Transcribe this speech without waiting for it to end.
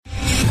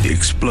the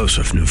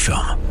explosive new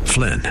film,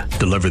 Flynn,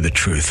 deliver the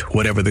truth,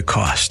 whatever the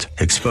cost.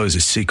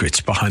 Exposes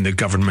secrets behind the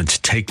government's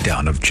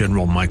takedown of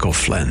General Michael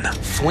Flynn.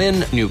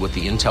 Flynn knew what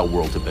the intel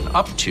world had been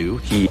up to.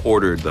 He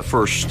ordered the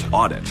first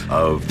audit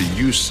of the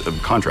use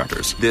of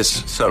contractors.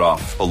 This set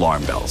off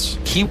alarm bells.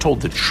 He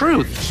told the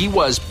truth. He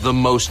was the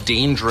most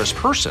dangerous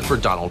person for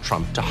Donald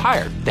Trump to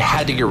hire. They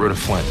had to get rid of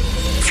Flynn.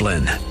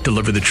 Flynn,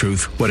 deliver the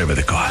truth, whatever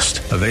the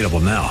cost. Available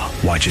now.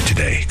 Watch it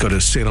today. Go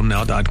to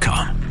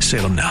salemnow.com.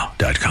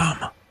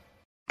 salemnow.com.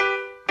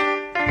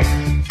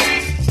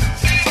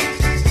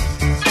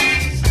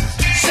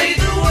 Say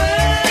the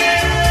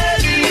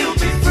word and you'll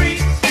be free.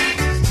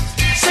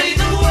 Say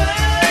the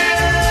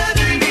word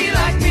and be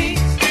like me.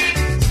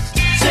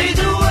 Say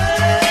the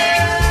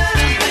word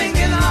and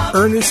thinking of.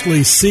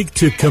 Earnestly seek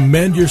to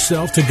commend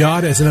yourself to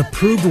God as an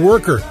approved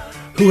worker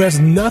who has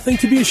nothing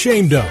to be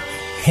ashamed of,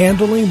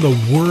 handling the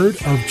word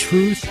of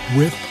truth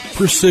with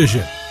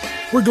precision.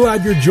 We're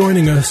glad you're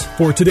joining us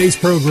for today's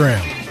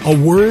program, A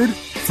Word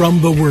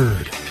from the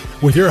Word,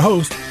 with your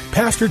host,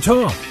 Pastor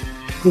Tom,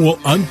 who will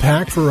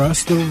unpack for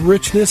us the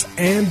richness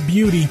and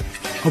beauty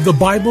of the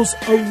Bible's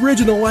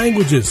original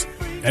languages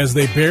as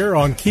they bear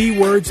on key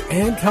words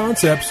and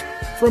concepts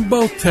from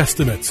both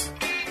Testaments.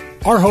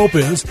 Our hope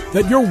is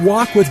that your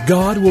walk with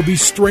God will be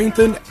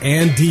strengthened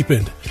and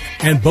deepened,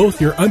 and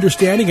both your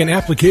understanding and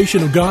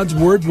application of God's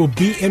Word will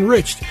be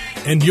enriched,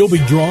 and you'll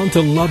be drawn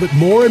to love it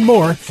more and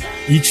more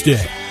each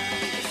day.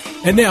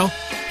 And now,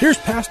 here's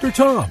Pastor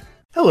Tom.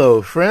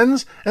 Hello,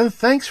 friends, and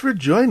thanks for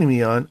joining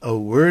me on A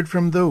Word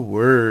from the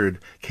Word.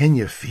 Can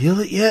you feel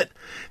it yet?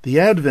 The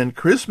Advent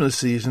Christmas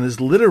season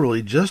is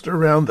literally just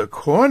around the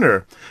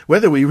corner,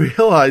 whether we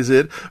realize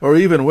it or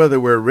even whether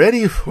we're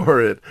ready for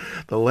it.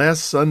 The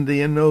last Sunday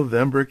in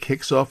November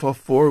kicks off a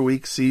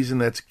 4-week season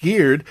that's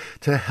geared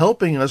to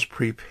helping us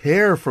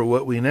prepare for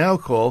what we now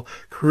call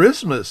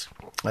Christmas.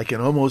 I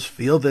can almost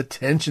feel the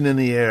tension in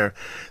the air,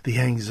 the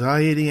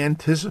anxiety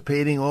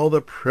anticipating all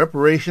the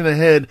preparation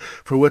ahead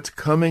for what's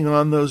coming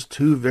on those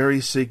two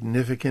very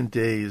significant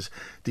days,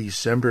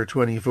 December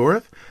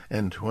 24th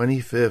and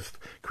 25th,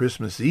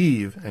 Christmas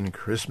Eve and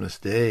Christmas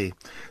Day.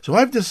 So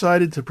I've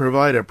decided to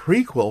provide a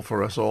prequel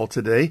for us all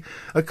today,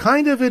 a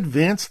kind of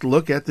advanced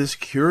look at this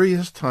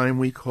curious time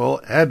we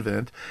call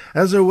Advent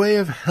as a way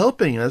of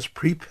helping us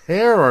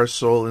prepare our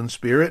soul and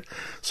spirit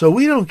so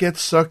we don't get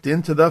sucked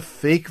into the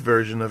fake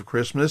version of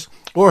Christmas,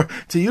 or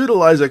to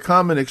utilize a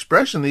common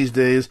expression these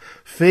days,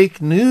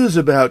 fake news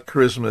about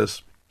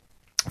Christmas.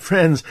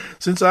 Friends,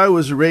 since I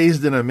was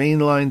raised in a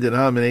mainline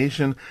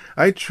denomination,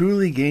 I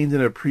truly gained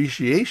an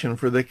appreciation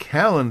for the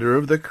calendar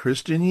of the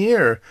Christian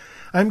year.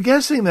 I'm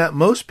guessing that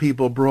most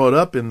people brought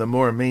up in the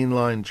more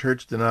mainline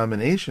church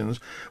denominations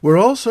were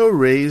also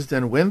raised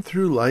and went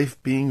through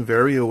life being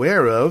very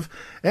aware of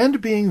and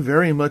being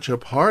very much a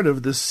part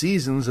of the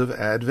seasons of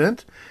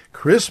Advent,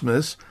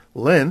 Christmas,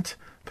 Lent,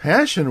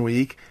 Passion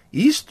Week,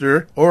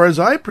 Easter, or as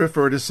I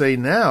prefer to say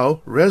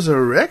now,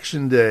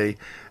 Resurrection Day,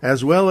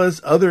 as well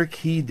as other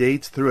key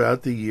dates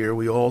throughout the year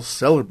we all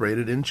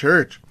celebrated in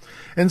church.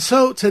 And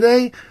so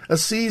today, a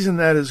season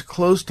that is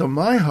close to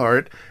my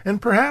heart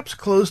and perhaps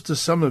close to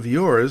some of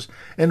yours,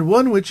 and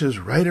one which is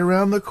right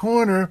around the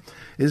corner,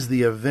 is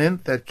the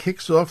event that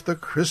kicks off the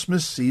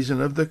Christmas season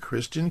of the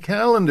Christian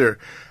calendar,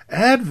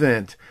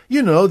 Advent.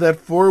 You know, that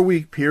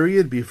 4-week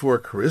period before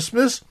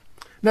Christmas.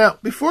 Now,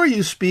 before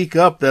you speak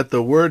up that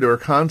the word or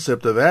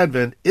concept of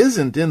Advent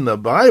isn't in the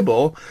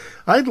Bible,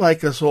 I'd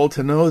like us all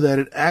to know that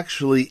it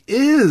actually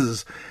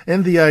is,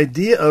 and the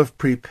idea of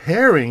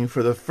preparing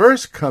for the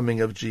first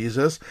coming of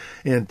Jesus,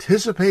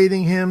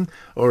 anticipating him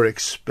or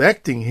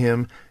expecting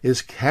him,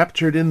 is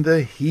captured in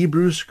the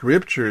Hebrew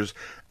Scriptures,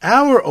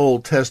 our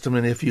Old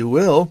Testament, if you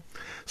will.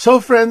 So,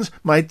 friends,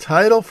 my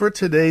title for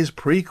today's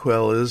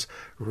prequel is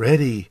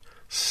Ready,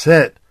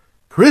 Set,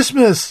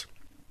 Christmas!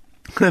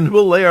 And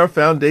we'll lay our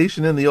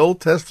foundation in the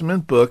Old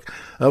Testament book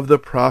of the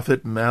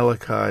prophet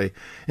Malachi.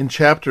 In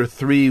chapter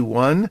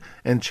 3:1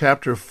 and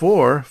chapter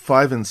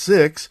 4:5 and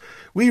 6,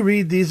 we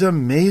read these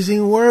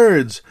amazing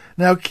words.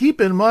 Now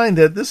keep in mind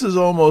that this is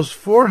almost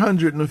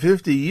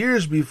 450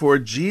 years before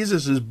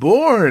Jesus is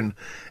born.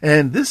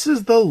 And this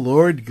is the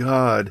Lord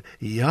God,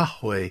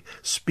 Yahweh,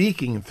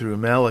 speaking through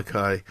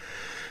Malachi.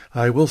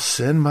 I will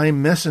send my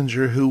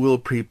messenger who will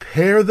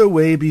prepare the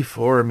way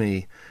before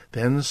me.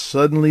 Then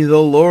suddenly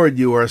the Lord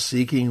you are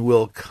seeking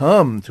will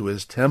come to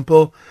his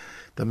temple.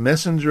 The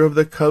messenger of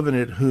the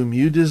covenant whom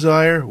you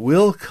desire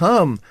will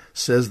come,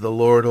 says the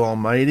Lord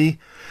Almighty.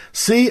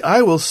 See,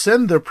 I will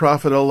send the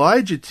prophet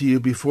Elijah to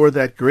you before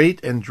that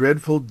great and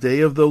dreadful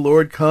day of the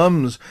Lord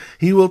comes.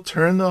 He will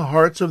turn the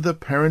hearts of the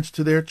parents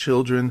to their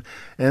children,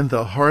 and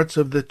the hearts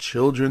of the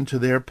children to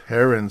their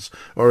parents,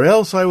 or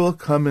else I will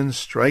come and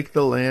strike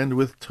the land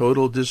with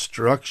total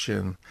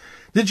destruction.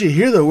 Did you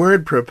hear the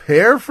word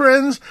prepare,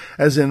 friends?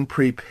 As in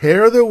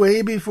prepare the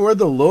way before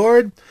the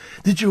Lord?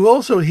 Did you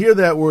also hear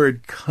that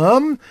word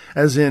come?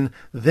 As in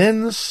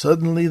then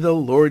suddenly the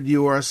Lord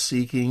you are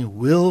seeking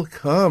will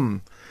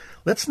come.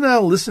 Let's now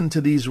listen to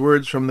these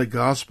words from the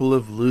Gospel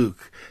of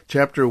Luke,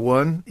 chapter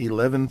 1,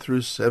 11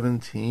 through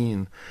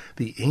 17.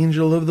 The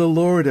angel of the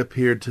Lord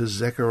appeared to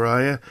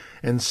Zechariah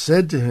and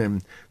said to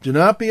him, "Do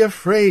not be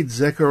afraid,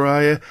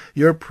 Zechariah.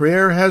 Your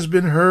prayer has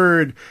been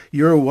heard.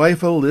 Your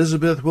wife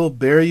Elizabeth will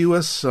bear you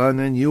a son,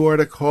 and you are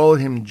to call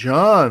him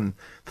John."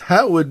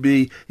 That would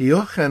be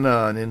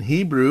Yochanan in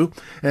Hebrew,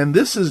 and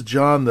this is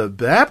John the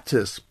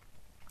Baptist.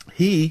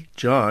 He,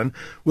 John,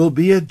 will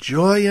be a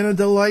joy and a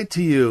delight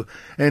to you,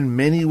 and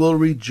many will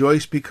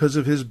rejoice because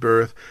of his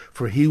birth,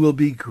 for he will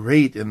be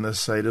great in the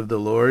sight of the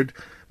Lord.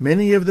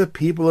 Many of the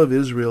people of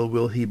Israel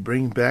will he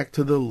bring back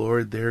to the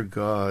Lord their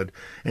God,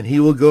 and he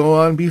will go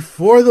on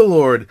before the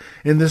Lord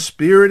in the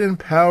spirit and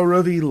power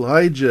of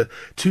Elijah,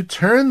 to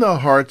turn the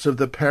hearts of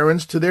the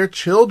parents to their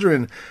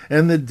children,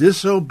 and the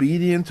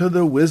disobedient to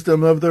the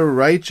wisdom of the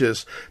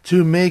righteous,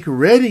 to make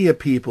ready a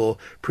people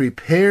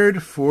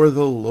prepared for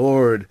the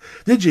Lord.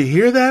 Did you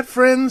hear that,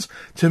 friends?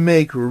 To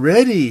make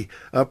ready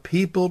a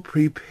people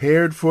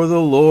prepared for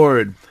the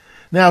Lord.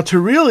 Now, to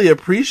really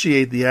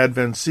appreciate the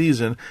Advent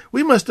season,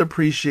 we must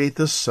appreciate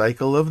the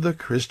cycle of the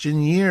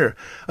Christian year,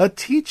 a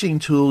teaching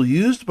tool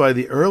used by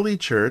the early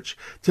church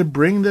to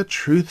bring the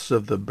truths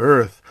of the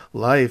birth,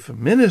 life,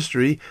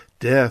 ministry,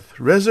 death,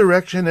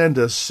 resurrection, and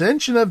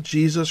ascension of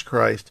Jesus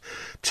Christ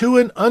to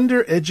an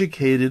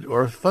undereducated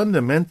or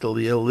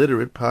fundamentally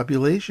illiterate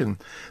population,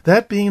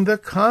 that being the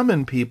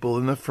common people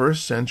in the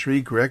first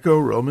century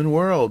Greco-Roman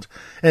world,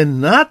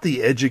 and not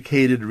the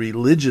educated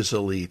religious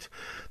elite.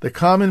 The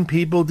common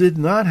people did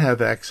not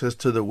have access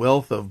to the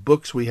wealth of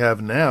books we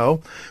have now.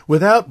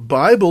 Without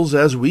Bibles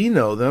as we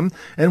know them,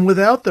 and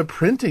without the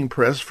printing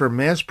press for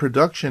mass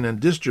production and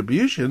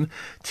distribution,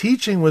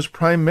 teaching was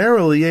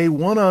primarily a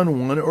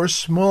one-on-one or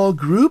small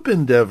group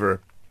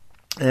endeavor.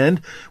 And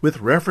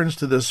with reference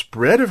to the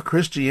spread of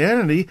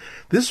Christianity,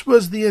 this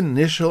was the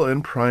initial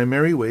and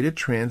primary way to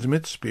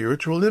transmit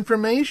spiritual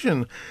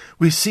information.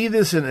 We see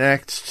this in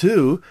Acts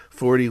 2,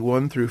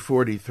 41 through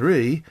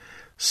 43,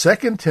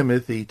 2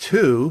 Timothy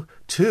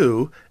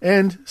 2:2,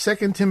 and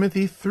 2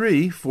 Timothy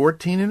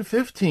 3:14 and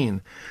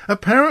 15.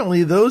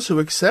 Apparently, those who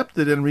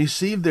accepted and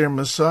received their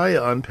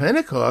Messiah on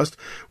Pentecost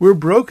were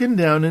broken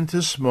down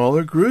into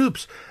smaller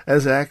groups,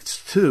 as Acts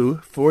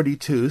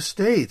 2:42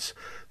 states.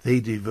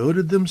 They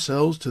devoted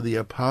themselves to the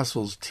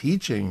apostles'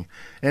 teaching,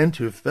 and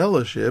to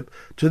fellowship,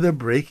 to the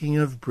breaking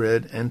of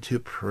bread, and to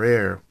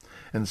prayer.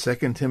 And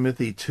 2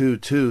 Timothy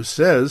 2:2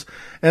 says,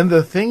 "And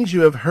the things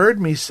you have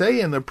heard me say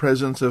in the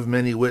presence of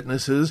many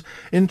witnesses,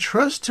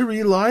 entrust to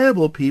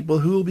reliable people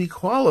who will be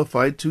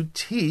qualified to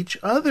teach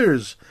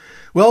others."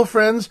 Well,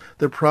 friends,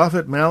 the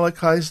prophet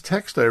Malachi's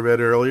text I read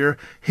earlier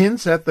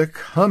hints at the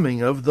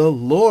coming of the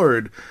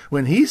Lord,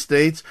 when he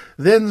states,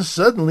 "Then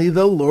suddenly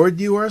the Lord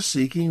you are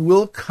seeking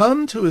will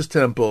come to his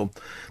temple."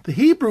 The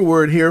Hebrew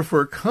word here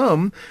for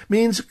come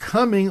means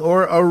coming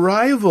or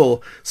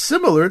arrival,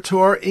 similar to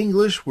our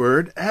English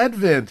word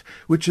Advent,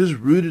 which is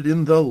rooted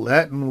in the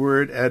Latin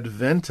word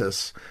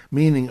adventus,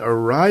 meaning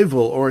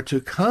arrival or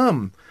to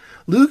come.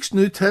 Luke's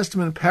New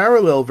Testament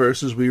parallel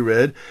verses we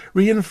read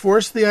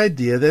reinforce the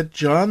idea that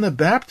John the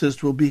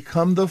Baptist will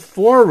become the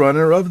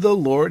forerunner of the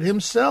Lord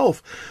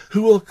himself,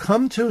 who will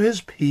come to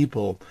his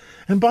people.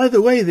 And by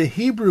the way, the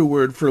Hebrew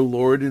word for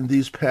Lord in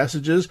these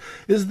passages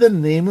is the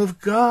name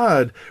of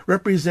God,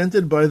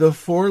 represented by the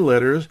four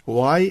letters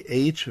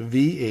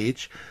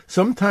YHVH,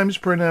 sometimes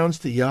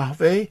pronounced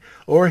Yahweh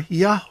or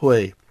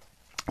Yahweh.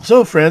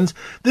 So, friends,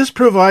 this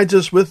provides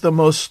us with the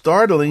most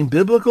startling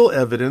biblical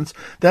evidence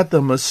that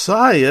the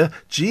Messiah,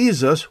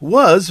 Jesus,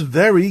 was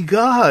very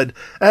God,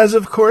 as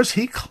of course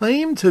he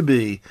claimed to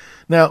be.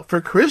 Now,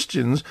 for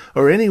Christians,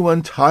 or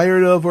anyone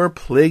tired of or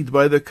plagued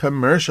by the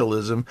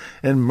commercialism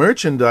and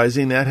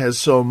merchandising that has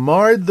so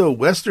marred the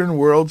Western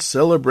world's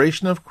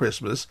celebration of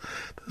Christmas,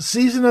 the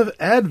season of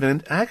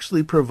Advent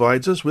actually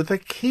provides us with a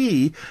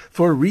key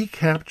for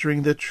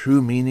recapturing the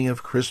true meaning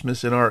of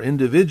Christmas in our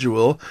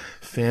individual,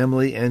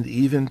 family, and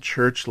even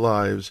church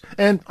lives.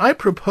 And I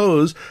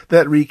propose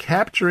that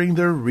recapturing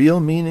the real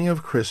meaning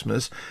of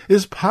Christmas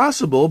is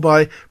possible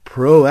by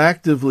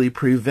proactively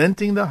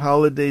preventing the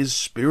holiday's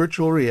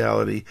spiritual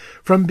reality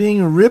from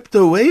being ripped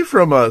away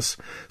from us.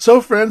 So,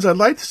 friends, I'd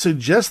like to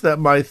suggest that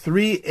my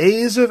 3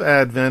 A's of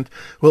Advent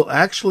will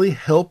actually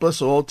help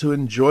us all to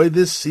enjoy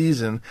this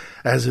season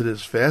as it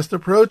is fast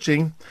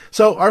approaching.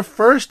 So our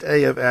first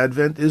A of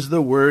Advent is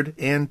the word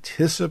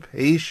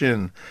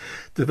anticipation.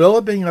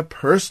 Developing a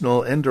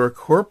personal and or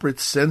corporate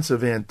sense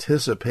of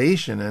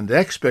anticipation and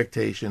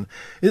expectation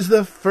is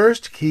the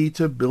first key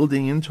to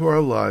building into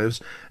our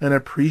lives an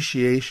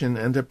appreciation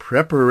and a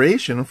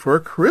preparation for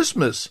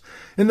Christmas.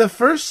 In the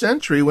first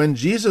century, when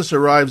Jesus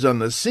arrives on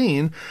the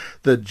scene,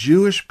 the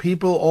Jewish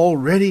people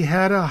already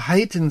had a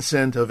heightened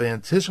sense of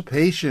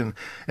anticipation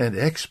and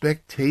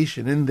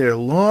expectation in their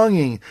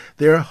longing,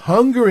 their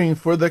hungering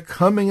for the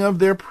coming of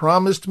their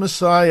promised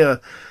Messiah.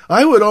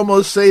 I would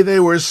almost say they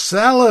were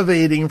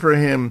salivating for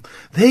him.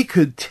 They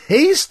could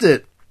taste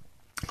it.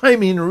 I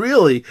mean,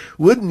 really,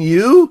 wouldn't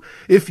you?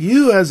 If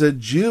you, as a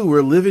Jew,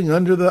 were living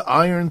under the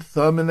iron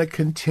thumb and the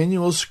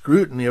continual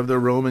scrutiny of the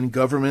Roman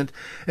government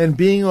and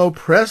being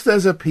oppressed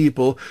as a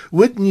people,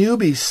 wouldn't you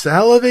be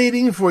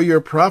salivating for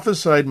your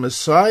prophesied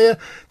Messiah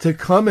to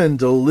come and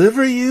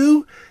deliver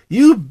you?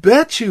 You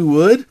bet you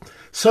would.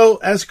 So,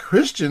 as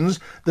Christians,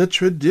 the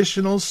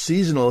traditional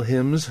seasonal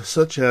hymns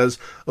such as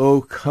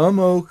O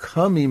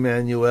Come,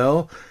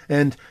 Emmanuel,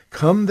 and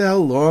Come Thou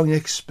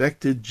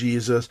Long-Expected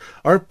Jesus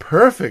are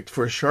perfect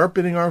for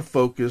sharpening our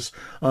focus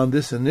on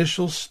this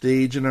initial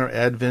stage in our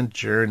Advent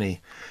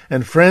journey.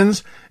 And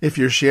friends, if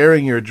you're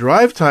sharing your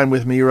drive time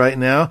with me right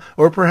now,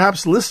 or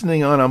perhaps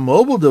listening on a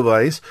mobile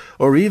device,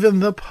 or even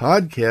the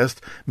podcast,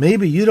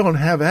 maybe you don't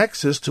have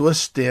access to a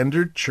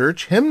standard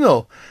church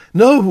hymnal.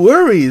 No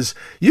worries!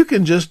 You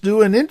can just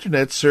do an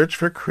internet search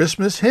for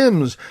Christmas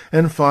hymns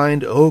and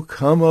find O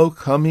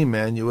Come,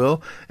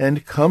 Emmanuel,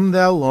 and Come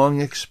Thou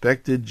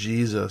Long-Expected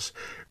Jesus.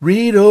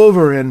 Read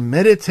over and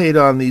meditate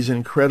on these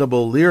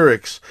incredible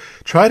lyrics.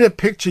 Try to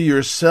picture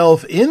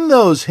yourself in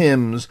those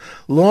hymns,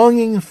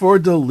 longing for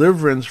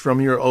deliverance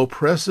from your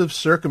oppressive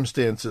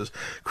circumstances,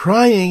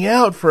 crying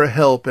out for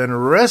help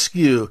and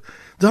rescue.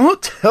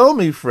 Don't tell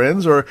me,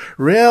 friends, or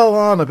rail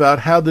on about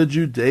how the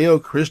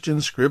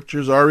Judeo-Christian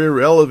scriptures are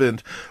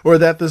irrelevant, or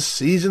that the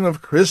season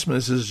of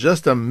Christmas is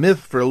just a myth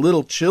for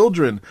little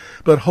children,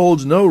 but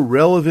holds no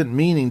relevant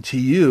meaning to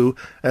you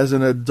as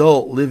an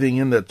adult living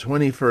in the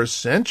 21st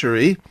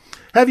century.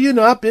 Have you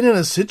not been in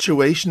a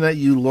situation that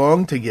you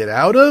long to get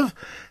out of?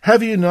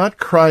 Have you not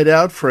cried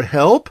out for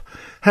help?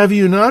 Have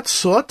you not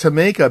sought to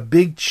make a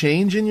big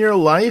change in your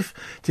life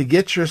to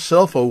get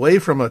yourself away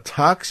from a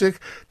toxic,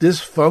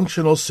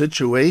 dysfunctional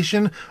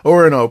situation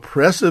or an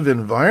oppressive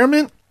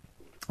environment?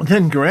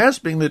 Then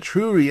grasping the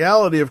true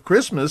reality of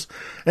Christmas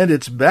and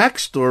its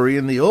backstory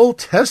in the Old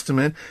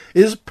Testament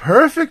is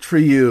perfect for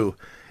you.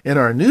 In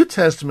our New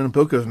Testament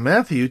book of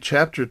Matthew,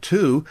 chapter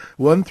 2,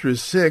 1 through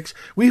 6,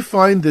 we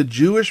find the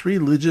Jewish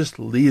religious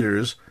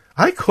leaders,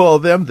 I call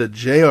them the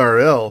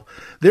JRL.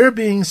 They're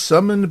being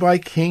summoned by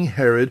King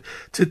Herod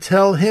to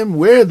tell him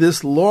where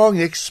this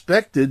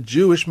long-expected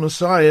Jewish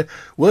Messiah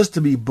was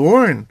to be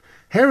born.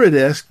 Herod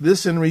asked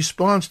this in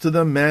response to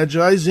the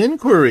Magi's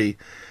inquiry.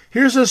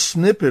 Here's a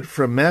snippet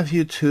from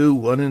Matthew 2,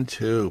 1 and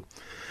 2.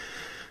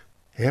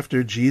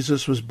 After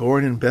Jesus was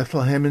born in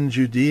Bethlehem in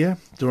Judea,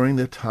 during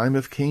the time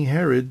of King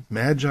Herod,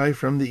 Magi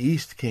from the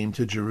east came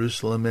to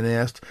Jerusalem and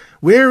asked,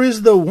 Where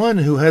is the one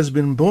who has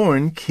been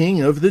born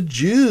King of the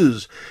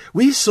Jews?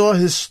 We saw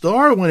his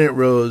star when it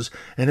rose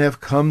and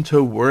have come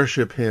to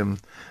worship him.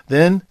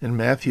 Then, in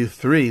Matthew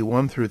 3,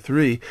 1 through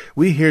 3,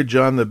 we hear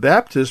John the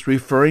Baptist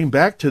referring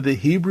back to the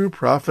Hebrew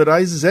prophet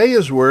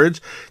Isaiah's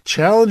words,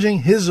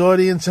 challenging his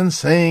audience and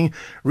saying,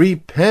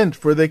 Repent,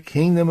 for the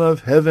kingdom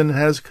of heaven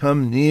has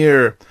come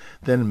near.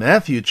 Then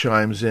Matthew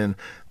chimes in,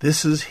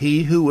 This is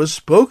he who was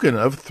spoken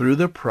of through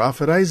the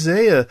prophet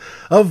Isaiah,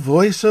 a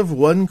voice of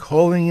one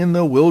calling in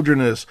the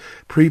wilderness,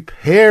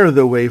 Prepare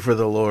the way for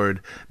the Lord,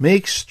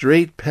 make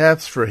straight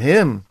paths for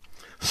him.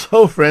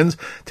 So, friends,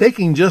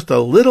 taking just a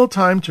little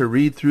time to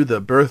read through the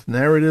birth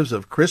narratives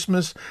of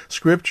Christmas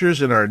scriptures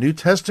in our New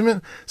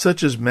Testament,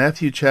 such as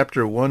Matthew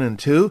chapter 1 and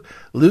 2,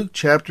 Luke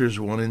chapters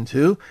 1 and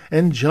 2,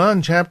 and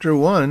John chapter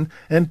 1,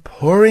 and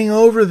poring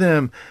over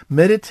them,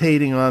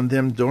 meditating on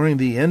them during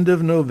the end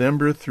of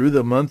November through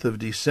the month of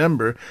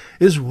December,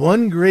 is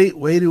one great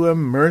way to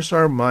immerse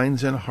our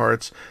minds and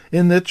hearts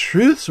in the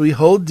truths we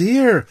hold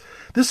dear.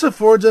 This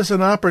affords us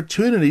an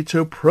opportunity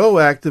to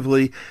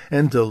proactively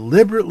and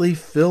deliberately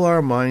fill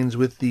our minds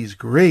with these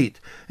great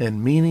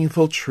and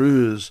meaningful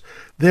truths.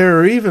 There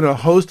are even a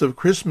host of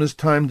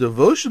Christmas-time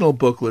devotional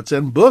booklets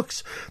and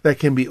books that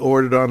can be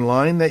ordered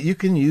online that you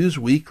can use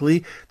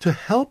weekly to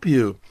help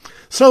you.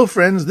 So,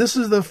 friends, this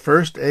is the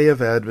first A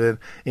of Advent,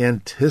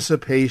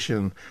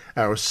 anticipation.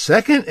 Our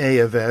second A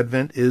of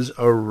Advent is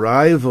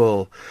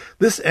arrival.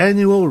 This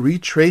annual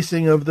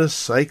retracing of the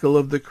cycle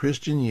of the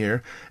Christian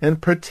year,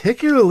 and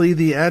particularly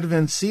the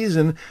Advent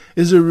season,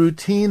 is a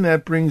routine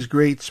that brings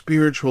great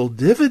spiritual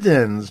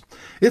dividends.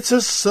 It's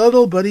a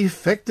subtle but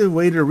effective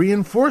way to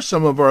reinforce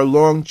some of our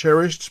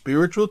long-cherished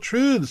spiritual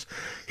truths.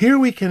 Here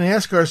we can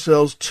ask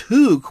ourselves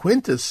two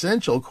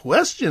quintessential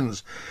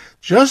questions.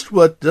 Just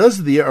what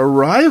does the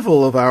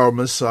arrival of our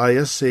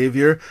Messiah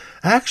Savior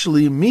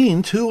actually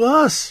mean to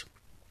us?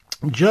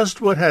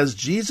 Just what has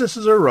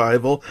Jesus'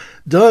 arrival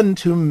done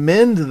to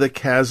mend the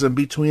chasm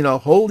between a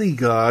holy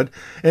God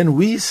and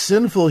we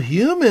sinful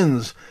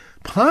humans?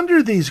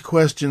 Ponder these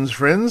questions,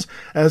 friends,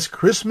 as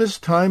Christmas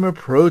time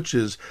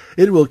approaches.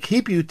 It will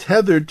keep you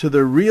tethered to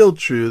the real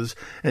truths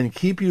and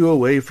keep you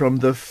away from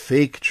the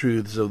fake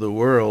truths of the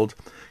world.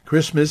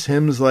 Christmas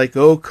hymns like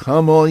O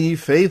Come All Ye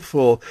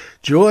Faithful,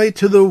 Joy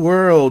to the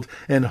World,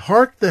 and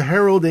Hark the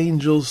Herald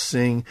Angels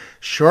Sing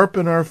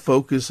sharpen our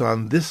focus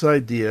on this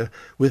idea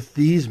with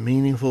these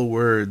meaningful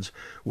words.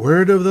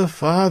 Word of the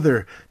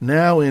Father,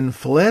 now in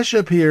flesh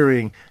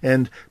appearing,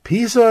 and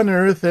peace on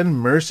earth and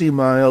mercy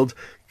mild,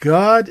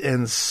 God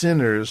and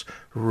sinners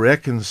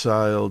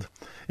reconciled.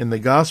 In the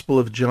Gospel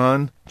of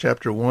John,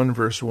 chapter 1,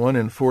 verse 1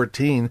 and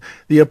 14,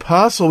 the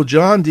Apostle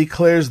John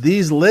declares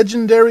these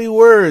legendary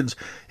words,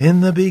 "In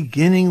the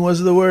beginning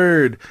was the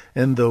Word,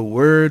 and the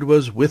Word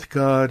was with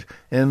God,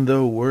 and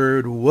the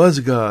Word was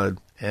God."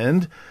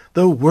 And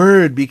the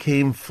Word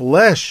became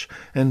flesh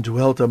and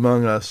dwelt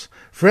among us.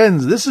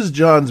 Friends, this is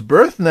John's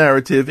birth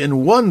narrative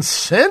in one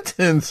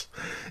sentence.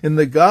 In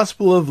the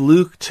Gospel of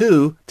Luke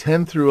 2,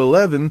 10 through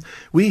 11,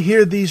 we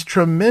hear these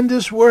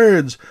tremendous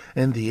words,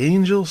 "And the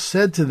angel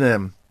said to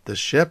them," the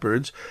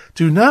shepherds,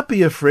 "Do not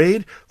be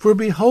afraid, for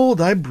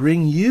behold, I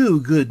bring you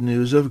good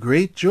news of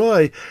great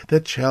joy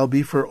that shall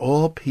be for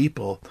all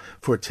people.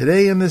 For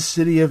today in the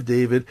city of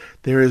David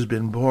there has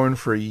been born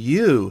for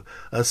you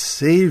a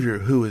Savior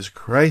who is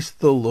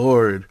Christ the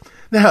Lord."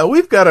 Now,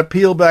 we've got to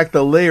peel back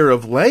the layer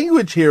of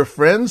language here,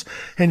 friends,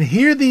 and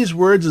hear these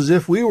words as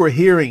if we were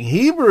hearing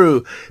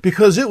Hebrew,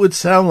 because it would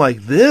sound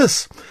like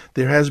this: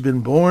 "There has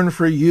been born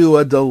for you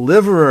a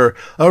deliverer,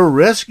 a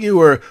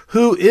rescuer,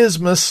 who is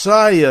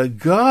Messiah,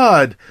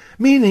 God,"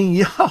 meaning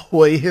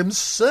Yahweh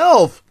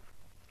himself.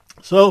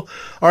 So,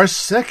 our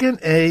second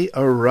A,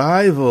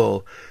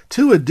 arrival.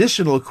 Two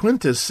additional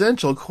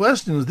quintessential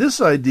questions this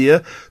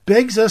idea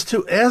begs us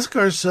to ask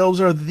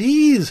ourselves are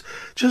these: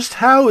 just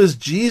how is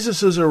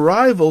Jesus'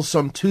 arrival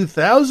some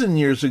 2,000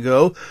 years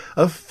ago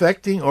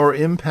affecting or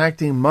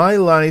impacting my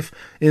life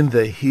in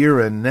the here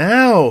and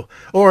now?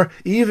 Or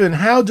even,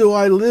 how do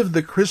I live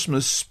the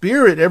Christmas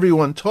spirit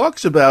everyone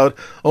talks about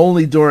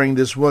only during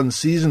this one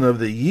season of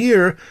the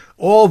year,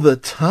 all the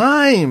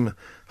time?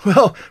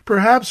 Well,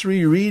 perhaps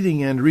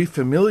rereading and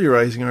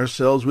refamiliarizing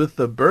ourselves with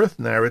the birth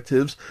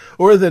narratives,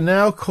 or the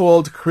now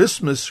called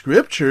Christmas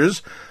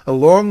scriptures,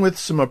 along with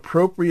some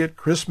appropriate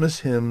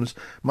Christmas hymns,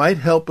 might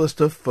help us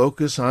to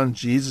focus on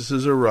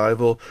Jesus'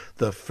 arrival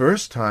the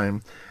first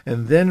time,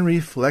 and then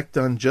reflect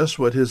on just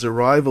what his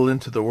arrival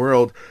into the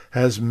world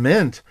has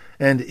meant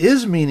and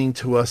is meaning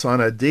to us on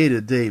a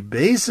day-to-day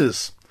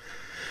basis.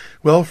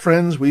 Well,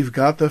 friends, we've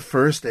got the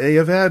first A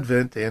of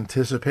Advent,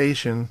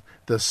 anticipation,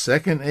 the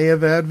second A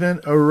of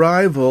Advent,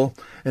 arrival,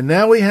 and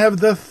now we have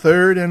the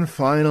third and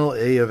final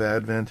A of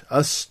Advent,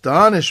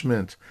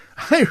 astonishment.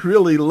 I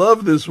really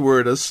love this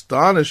word,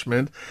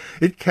 astonishment.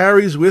 It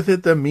carries with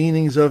it the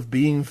meanings of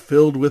being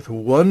filled with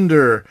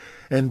wonder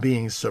and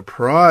being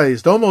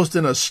surprised, almost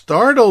in a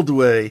startled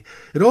way.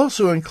 It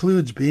also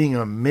includes being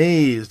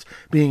amazed,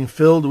 being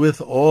filled with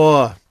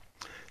awe.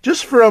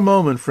 Just for a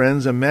moment,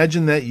 friends,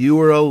 imagine that you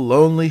were a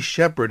lonely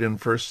shepherd in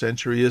first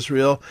century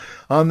Israel.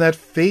 On that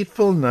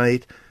fateful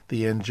night,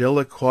 the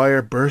angelic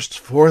choir burst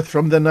forth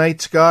from the night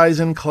skies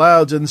and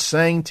clouds and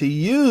sang to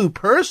you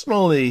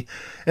personally,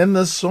 and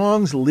the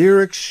song's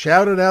lyrics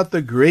shouted out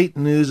the great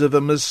news of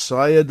a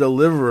Messiah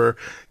deliverer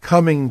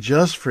coming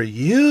just for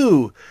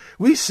you.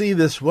 We see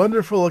this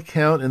wonderful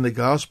account in the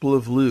Gospel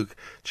of Luke,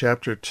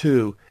 chapter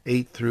 2,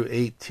 8 through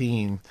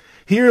 18.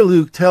 Here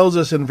Luke tells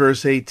us in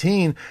verse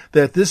 18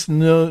 that this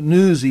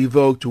news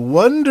evoked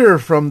wonder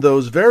from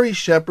those very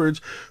shepherds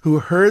who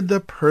heard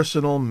the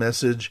personal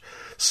message.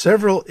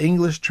 Several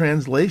English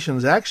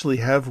translations actually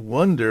have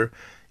wonder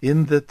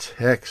in the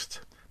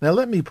text. Now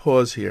let me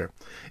pause here.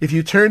 If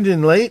you turned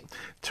in late,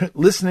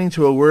 listening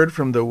to a word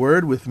from the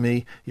Word with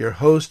me, your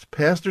host,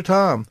 Pastor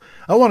Tom,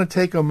 I want to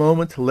take a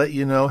moment to let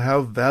you know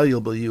how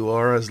valuable you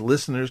are as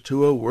listeners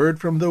to a word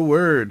from the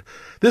Word.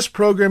 This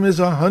program is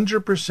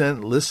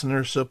 100%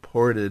 listener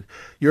supported.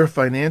 Your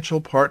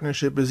financial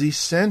partnership is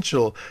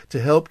essential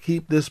to help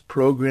keep this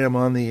program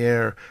on the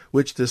air,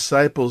 which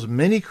disciples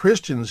many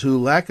Christians who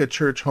lack a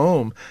church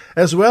home,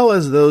 as well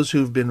as those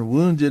who've been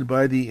wounded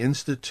by the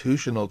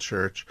institutional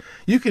church.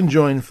 You can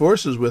join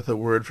forces with a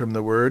word from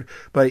the Word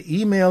by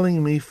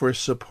emailing me for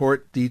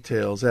support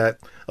details at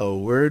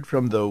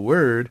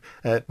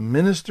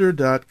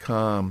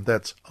awordfromtheword@minister.com.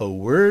 That's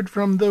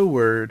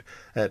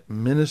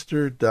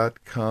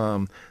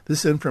awordfromtheword@minister.com.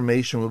 This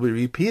information will be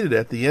repeated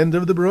at the end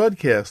of the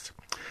broadcast.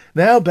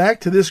 Now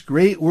back to this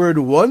great word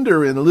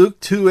wonder in Luke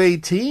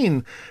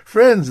 2:18.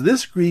 Friends,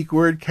 this Greek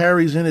word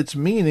carries in its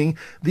meaning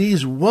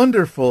these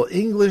wonderful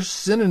English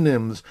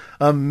synonyms: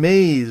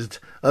 amazed,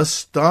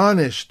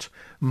 astonished,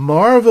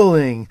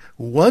 marveling,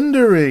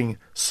 wondering,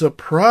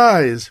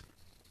 surprise.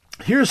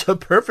 Here's a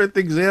perfect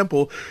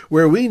example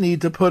where we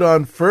need to put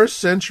on first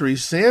century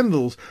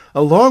sandals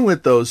along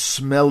with those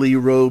smelly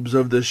robes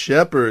of the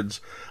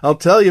shepherds. I'll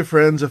tell you,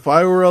 friends, if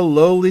I were a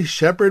lowly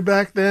shepherd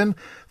back then,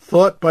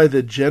 thought by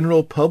the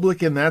general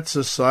public in that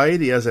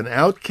society as an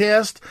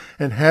outcast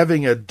and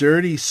having a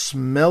dirty,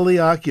 smelly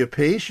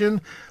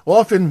occupation,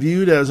 often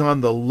viewed as on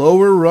the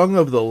lower rung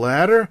of the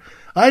ladder,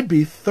 I'd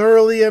be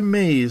thoroughly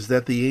amazed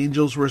that the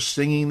angels were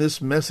singing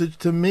this message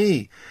to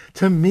me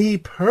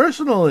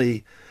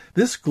personally.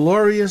 This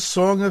glorious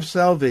song of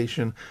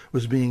salvation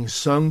was being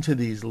sung to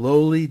these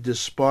lowly,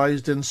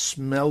 despised, and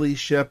smelly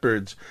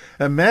shepherds.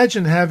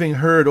 Imagine having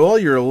heard all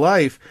your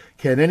life,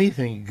 "Can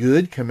anything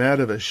good come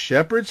out of a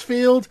shepherd's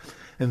field?"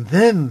 And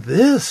then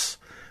this.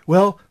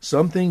 Well,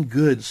 something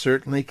good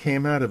certainly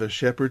came out of a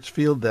shepherd's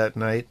field that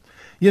night.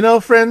 You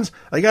know, friends,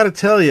 I got to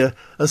tell you,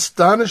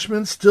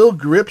 astonishment still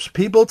grips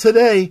people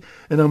today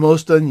in a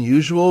most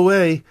unusual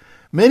way.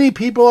 Many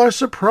people are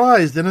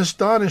surprised and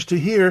astonished to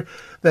hear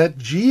that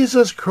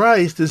Jesus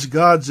Christ is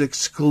God's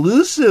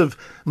exclusive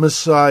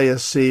Messiah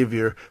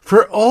Savior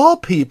for all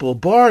people,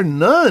 bar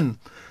none.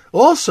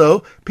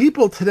 Also,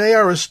 people today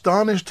are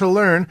astonished to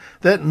learn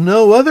that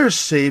no other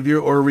savior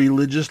or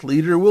religious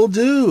leader will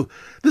do.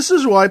 This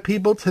is why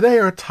people today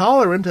are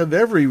tolerant of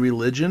every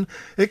religion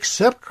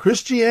except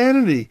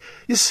Christianity.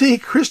 You see,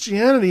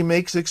 Christianity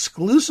makes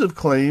exclusive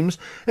claims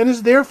and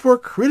is therefore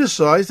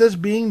criticized as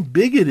being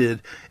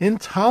bigoted,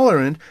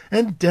 intolerant,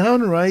 and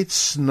downright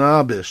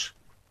snobbish.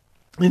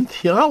 In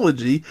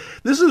theology,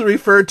 this is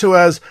referred to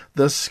as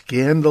the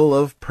scandal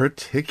of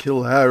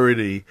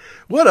particularity.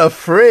 What a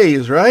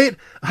phrase, right?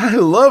 I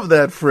love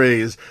that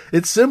phrase.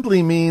 It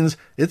simply means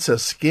it's a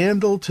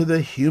scandal to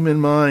the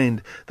human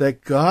mind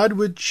that God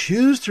would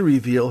choose to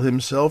reveal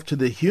himself to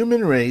the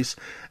human race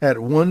at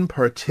one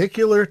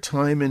particular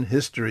time in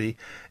history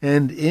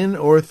and in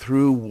or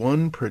through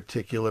one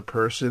particular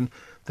person,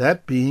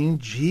 that being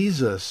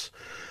Jesus.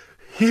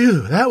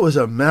 Phew, that was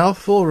a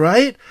mouthful,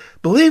 right?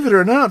 Believe it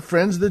or not,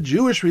 friends, the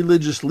Jewish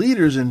religious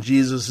leaders in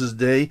Jesus'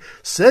 day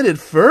said it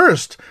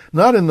first.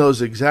 Not in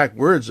those exact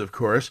words, of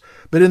course,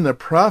 but in the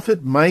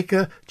prophet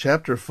Micah,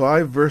 chapter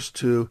 5, verse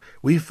 2,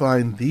 we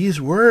find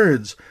these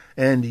words,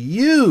 "And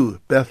you,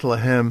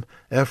 Bethlehem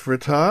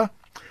Ephratah,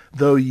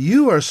 though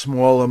you are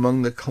small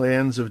among the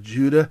clans of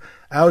Judah,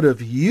 out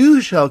of you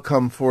shall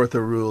come forth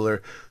a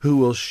ruler who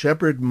will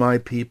shepherd my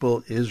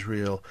people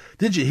Israel."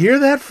 Did you hear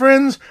that,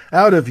 friends?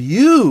 Out of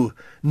you,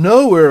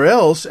 nowhere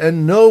else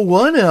and no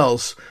one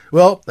else.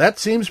 Well, that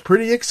seems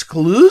pretty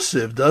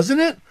exclusive, doesn't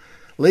it?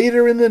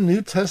 Later in the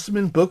New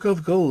Testament book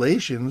of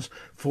Galatians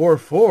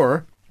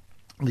 4:4,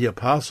 the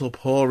Apostle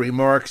Paul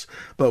remarks,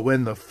 "But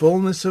when the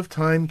fullness of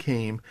time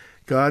came,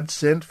 God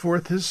sent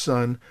forth his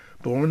Son,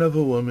 born of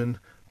a woman,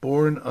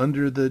 born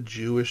under the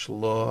Jewish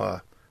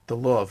law," the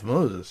law of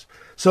Moses.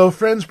 So,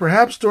 friends,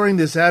 perhaps during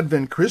this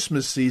Advent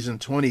Christmas season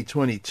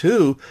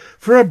 2022,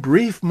 for a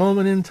brief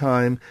moment in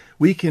time,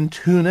 we can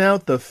tune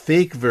out the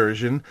fake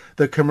version,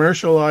 the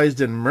commercialized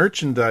and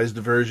merchandised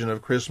version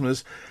of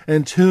Christmas,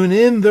 and tune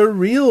in the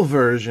real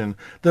version,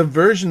 the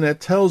version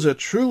that tells a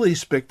truly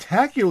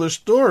spectacular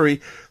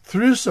story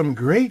through some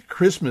great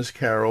Christmas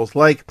carols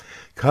like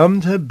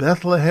 "Come to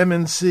Bethlehem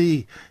and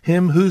see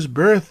him whose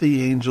birth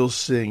the angels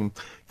sing.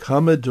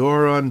 Come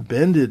adore on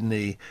bended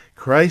knee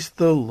Christ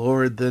the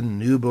Lord, the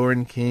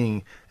newborn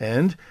King."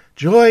 And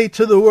 "Joy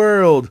to the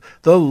world,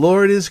 the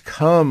Lord is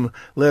come.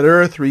 Let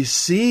earth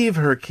receive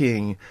her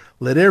King.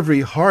 Let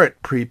every heart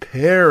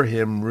prepare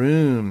him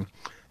room."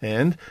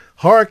 And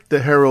 "Hark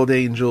the herald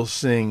angels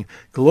sing,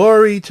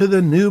 glory to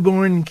the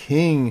newborn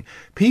King.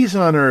 Peace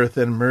on earth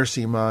and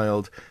mercy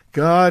mild,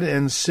 God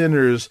and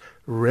sinners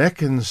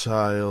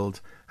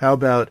reconciled." How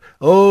about,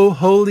 "O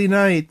holy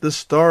night, the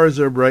stars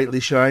are brightly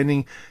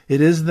shining. It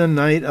is the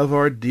night of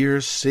our dear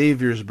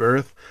Savior's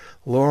birth.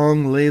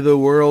 Long lay the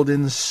world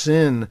in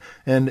sin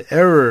and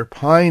error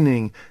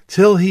pining,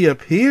 till he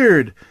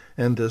appeared,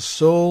 and the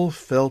soul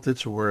felt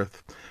its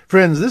worth."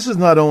 Friends, this is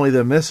not only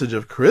the message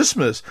of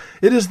Christmas,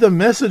 it is the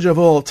message of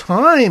all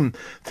time.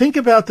 Think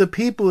about the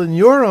people in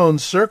your own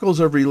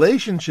circles of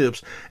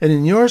relationships and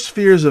in your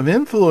spheres of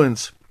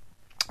influence.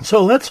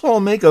 So let's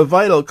all make a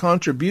vital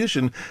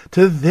contribution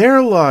to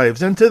their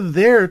lives and to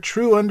their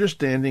true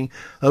understanding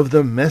of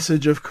the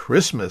message of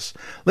Christmas.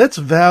 Let's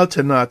vow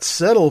to not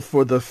settle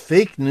for the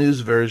fake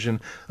news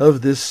version of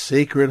this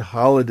sacred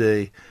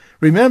holiday.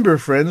 Remember,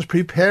 friends,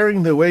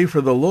 preparing the way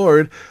for the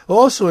Lord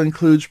also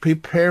includes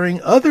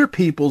preparing other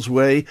people's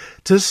way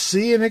to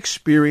see and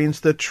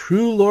experience the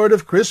true Lord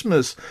of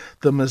Christmas,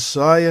 the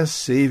Messiah,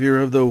 Savior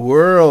of the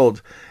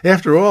world.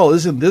 After all,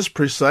 isn't this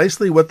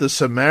precisely what the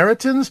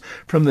Samaritans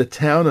from the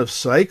town of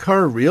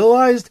Sychar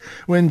realized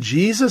when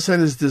Jesus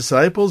and his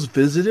disciples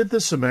visited the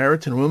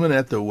Samaritan woman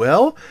at the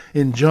well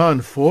in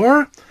John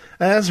 4?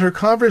 As her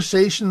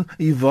conversation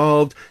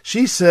evolved,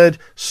 she said,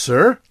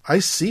 "Sir, I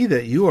see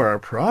that you are a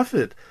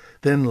prophet."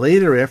 Then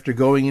later, after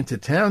going into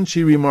town,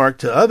 she remarked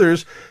to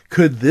others,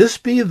 "Could this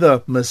be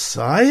the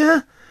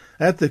Messiah?"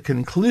 At the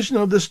conclusion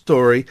of the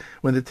story,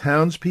 when the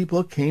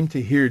townspeople came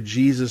to hear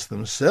Jesus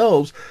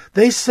themselves,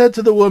 they said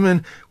to the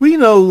woman, "We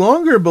no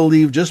longer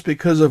believe just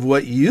because of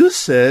what you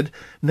said.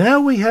 Now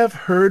we have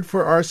heard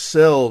for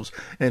ourselves,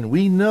 and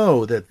we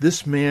know that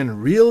this man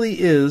really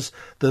is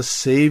the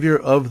Savior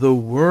of the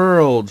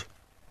world."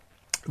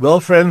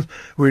 Well, friends,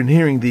 we're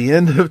nearing the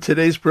end of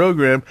today's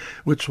program,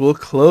 which will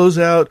close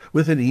out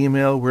with an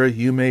email where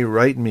you may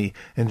write me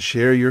and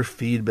share your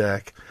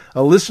feedback.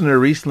 A listener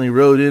recently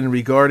wrote in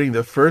regarding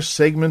the first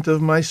segment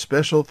of my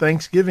special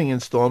Thanksgiving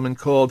installment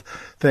called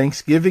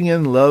 "Thanksgiving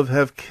and Love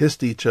Have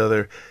Kissed Each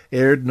Other,"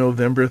 aired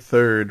November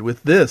 3rd,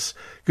 with this: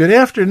 Good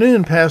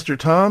afternoon, Pastor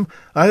Tom.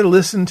 I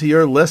listened to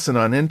your lesson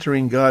on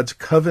entering God's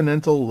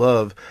covenantal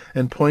love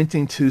and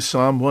pointing to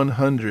Psalm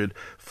 100,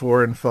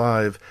 4 and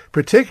 5,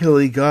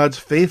 particularly God's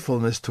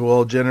faithfulness to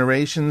all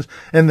generations,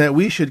 and that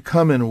we should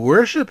come and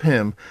worship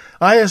Him.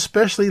 I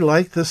especially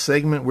liked the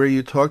segment where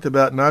you talked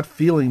about not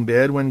feeling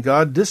bad when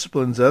God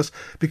disciplines us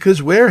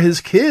because we're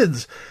His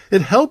kids.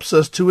 It helps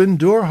us to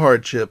endure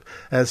hardship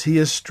as He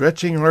is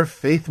stretching our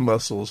faith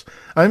muscles.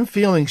 I'm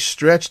feeling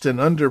stretched and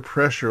under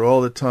pressure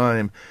all the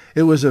time.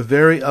 It was a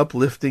very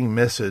uplifting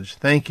message.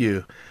 Thank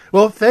you.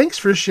 Well, thanks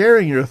for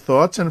sharing your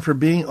thoughts and for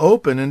being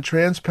open and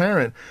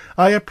transparent.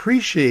 I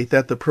appreciate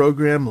that the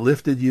program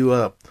lifted you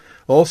up.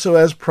 Also,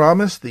 as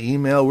promised, the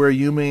email where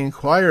you may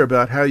inquire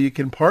about how you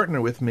can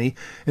partner with me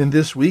in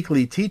this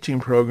weekly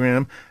teaching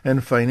program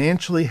and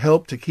financially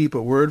help to keep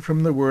A Word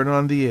from the Word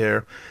on the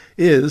air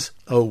is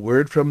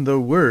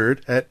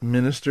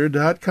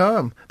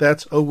awordfromtheword@minister.com.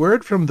 That's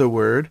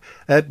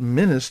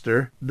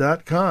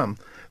awordfromtheword@minister.com.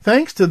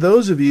 Thanks to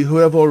those of you who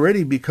have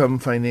already become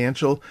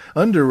financial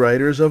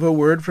underwriters of A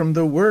Word from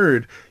the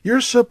Word. Your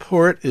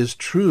support is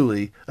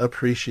truly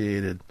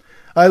appreciated.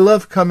 I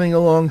love coming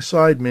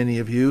alongside many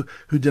of you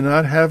who do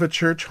not have a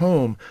church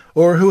home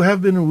or who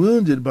have been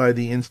wounded by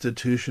the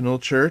institutional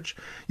church.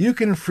 You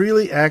can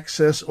freely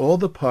access all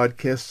the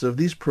podcasts of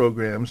these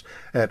programs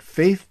at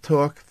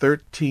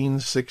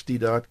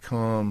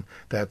faithtalk1360.com.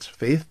 That's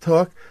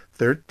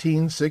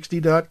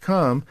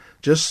faithtalk1360.com.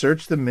 Just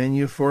search the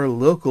menu for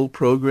local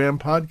program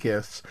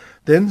podcasts,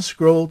 then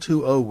scroll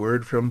to A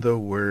Word from the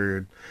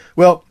Word.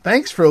 Well,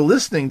 thanks for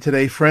listening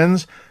today,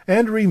 friends,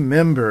 and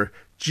remember,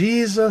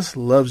 Jesus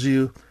loves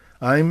you.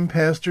 I'm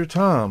Pastor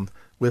Tom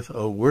with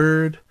A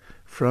Word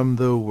from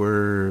the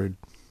Word.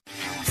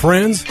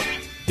 Friends,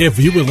 if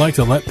you would like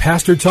to let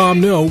Pastor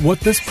Tom know what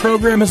this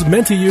program has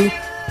meant to you,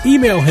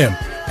 email him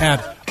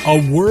at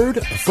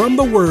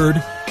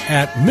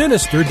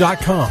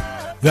awordfromtheword@minister.com.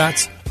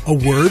 That's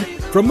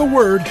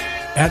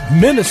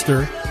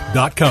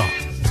awordfromtheword@minister.com.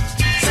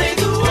 Say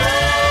the word.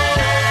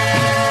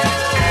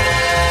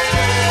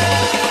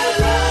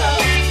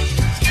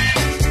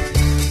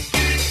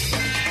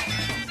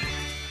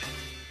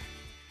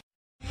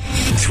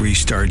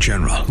 3-star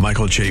General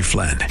Michael J.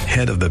 Flynn,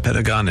 head of the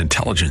Pentagon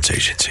Intelligence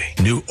Agency,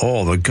 knew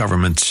all the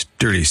government's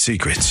dirty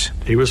secrets.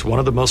 He was one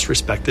of the most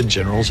respected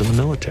generals in the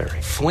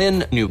military.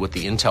 Flynn knew what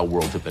the intel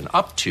world had been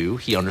up to.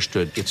 He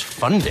understood its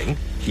funding.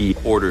 He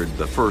ordered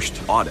the first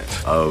audit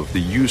of the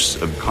use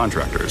of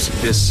contractors.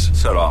 This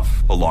set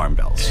off alarm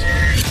bells.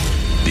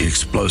 The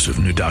explosive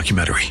new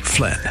documentary,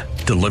 Flynn,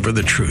 Deliver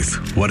the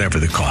Truth, Whatever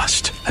the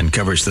Cost,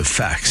 uncovers the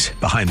facts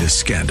behind this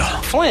scandal.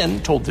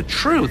 Flynn told the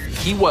truth.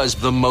 He was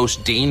the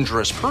most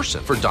dangerous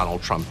person for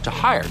Donald Trump to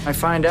hire. I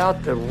find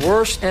out the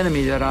worst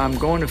enemy that I'm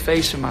going to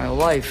face in my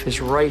life is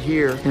right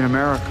here in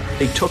America.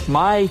 They took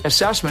my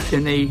assessment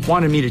and they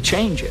wanted me to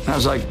change it. And I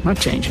was like, I'm not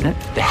changing it.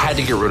 They had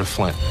to get rid of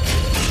Flynn.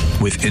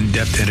 With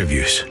in-depth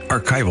interviews,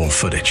 archival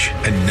footage,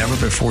 and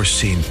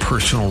never-before-seen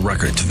personal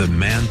records of the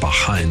man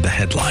behind the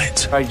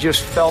headlines. I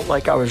just felt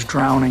like I was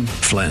drowning.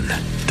 Flynn,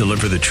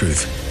 Deliver the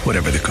Truth,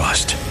 Whatever the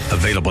Cost.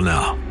 Available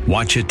now.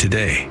 Watch it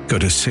today. Go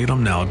to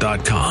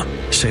salemnow.com.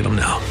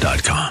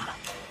 salemnow.com.